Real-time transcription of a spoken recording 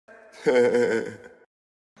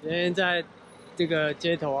今天在这个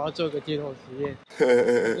街头，我要做个街头实验，就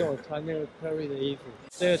是我穿那个 Curry 的衣服，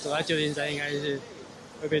这个走在旧金山应该是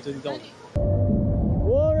会被尊重的。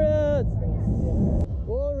Warriors，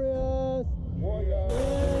 Warriors，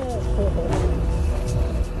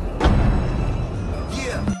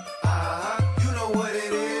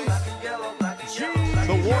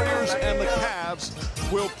 The Warriors and the Cavs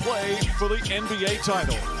will play for the NBA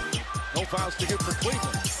title. No fouls to get for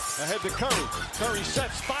Cleveland. Ahead to Curry. Curry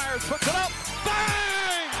sets, fires, puts it up.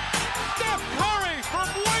 Bang! Steph Curry from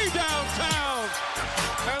way downtown.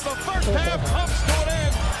 And the first half comes to an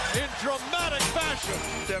end in dramatic fashion.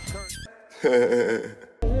 Steph Curry. 是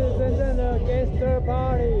真正的 Gangster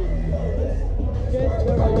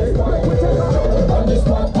Party。Gangster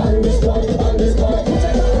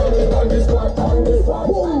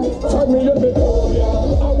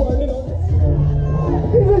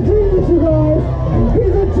He's a genius, you guys.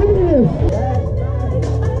 He's a genius.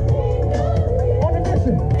 On a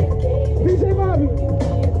mission. DJ Bobby,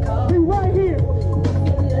 be right here.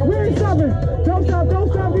 We ain't stopping. Don't stop,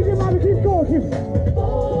 don't stop. DJ Bobby, keep going, keep.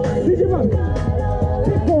 DJ Bobby,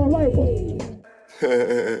 keep going, light one.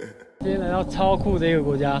 今天来到超酷的一个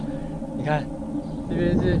国家，你看，这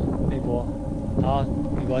边是美国，然后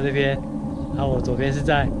美国这边，然后我左边是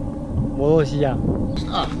在摩洛西亚。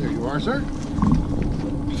Ah, there you are, sir.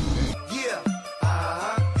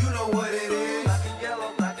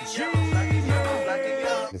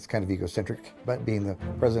 It's kind of egocentric, but being the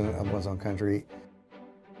president of one's own country,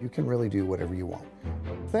 you can really do whatever you want.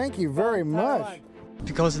 Thank you very much.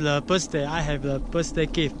 Because the birthday, I have the birthday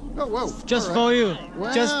gift. Oh, whoa. Just for you.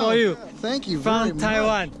 Wow. Just for you. Thank you very From much.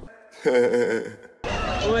 Taiwan.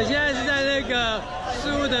 我们现在是在那个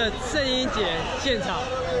书的圣婴节现场。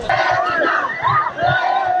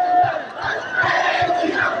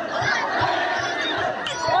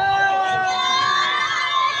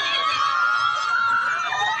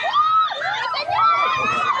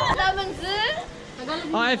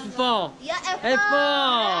Oh, F4. Yeah,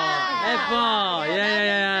 F4.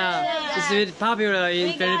 Yeah. It's really popular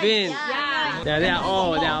in Philippines. Yeah, they are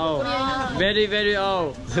old. Very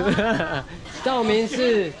old. 道明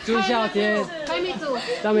寺、朱孝天、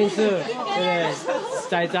道明寺，对，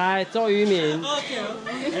仔仔、周渝民。Okay.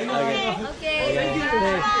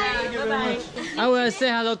 I will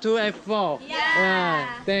say hello to F4. Yeah.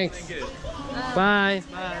 Thanks. Bye.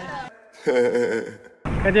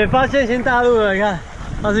 感觉发现新大陆了，你看，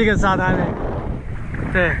它是一个沙滩诶。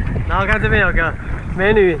对，然后看这边有个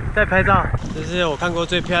美女在拍照，这是我看过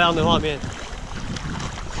最漂亮的画面。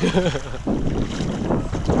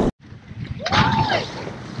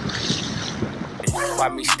Why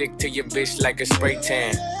me stick to your bitch like a spray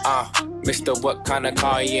tan? Mister, what kind of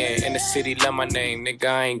car you in the city, love my name, nigga,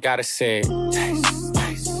 I ain't gotta say it. Taste.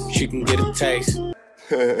 She can get a taste.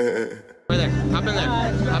 Right there. Hop in there.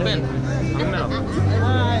 Hop in.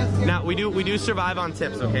 Now we do survive on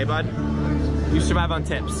tips, okay, bud? You survive on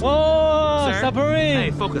tips. Oh, Sir? submarine. Hey,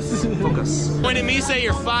 focus. Point at me, say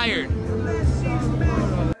you're fired.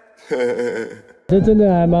 这真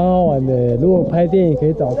的还蛮好玩的。如果拍电影可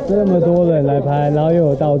以找这么多人来拍，然后又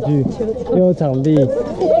有道具，又有场地，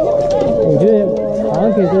我觉得好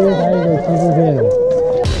像可以这边拍一个纪录片。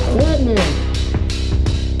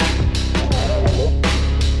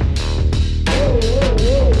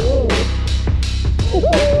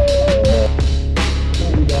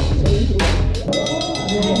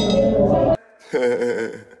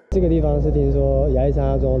这个地方是听说亚利桑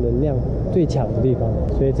那州能量最强的地方，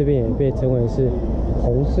所以这边也被称为是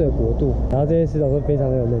红色国度。然后这些石头都非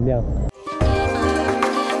常的有能量。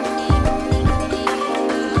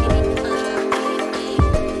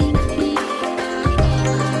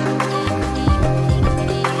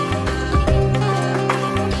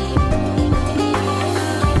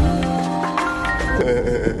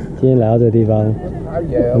今天来到这个地方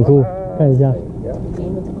很酷，看一下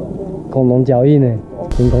恐龙脚印呢。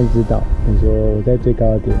天空之岛，你说我在最高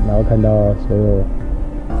的点，然后看到所有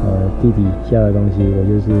地底下的东西，我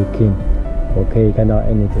就是 King， 我可以看到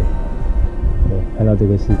anything， 对，看到这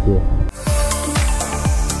个世界。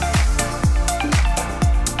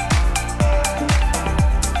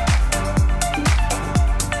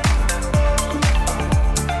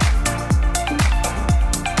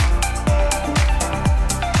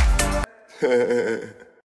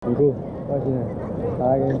很酷，放心了，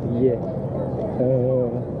打一根毕业。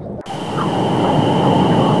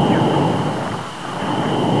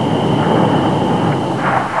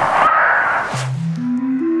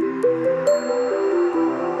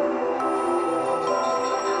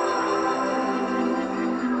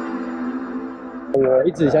我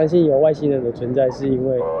一直相信有外星人的存在，是因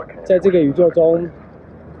为在这个宇宙中，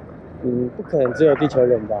不可能只有地球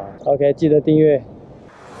人吧 ？OK， 记得订阅。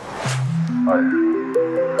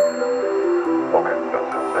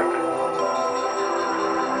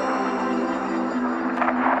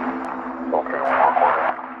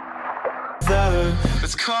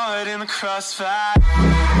It's caught in the crossfire.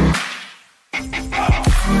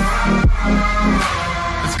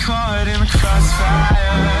 It's caught in the crossfire.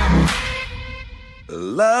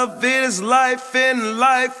 Love is life and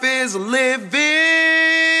life is living.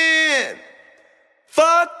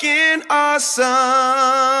 Fucking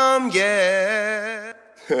awesome, yeah.